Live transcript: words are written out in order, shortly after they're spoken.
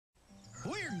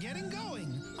We're getting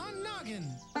going on Noggin.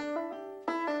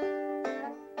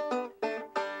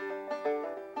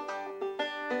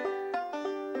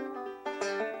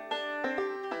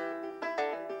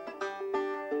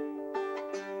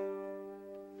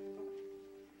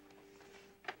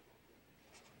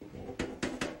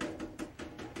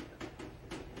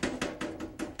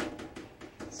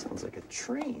 Sounds like a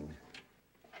train.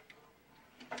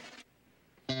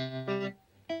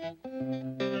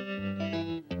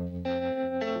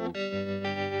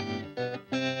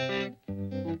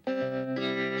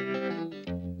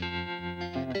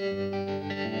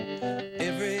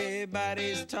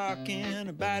 Everybody's talking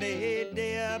about a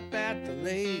day up at the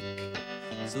lake.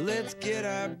 So let's get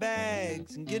our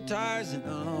bags and guitars and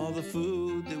all the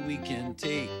food that we can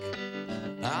take.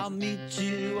 I'll meet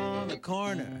you on the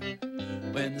corner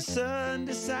when the sun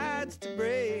decides to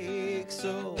break.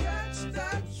 So catch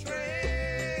that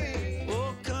train.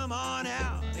 Oh, come on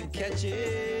out and catch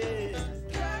it.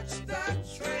 Catch that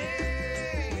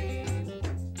train.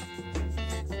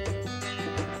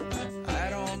 I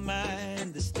don't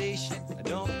mind the station. I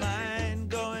don't mind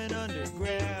going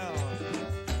underground.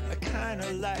 I kind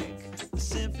of like the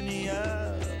symphony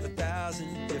of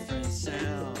 1,000 different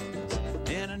sounds.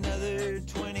 In another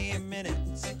 20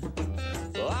 minutes,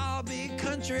 well, I'll be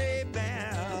country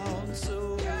bound.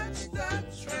 So catch that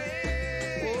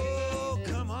train. Oh,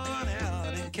 come on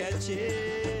out and catch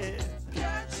it.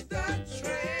 Catch that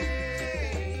train.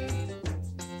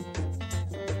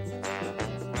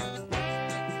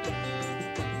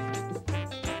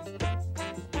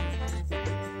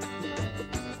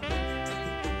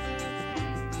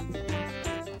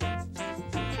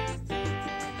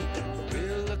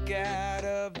 We'll look out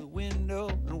of the window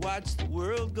and watch the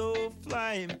world go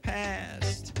flying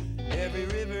past every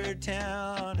river,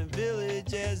 town, and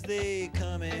village as they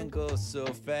come and go so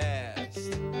fast.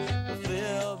 We'll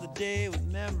fill the day with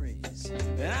memories,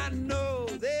 and I know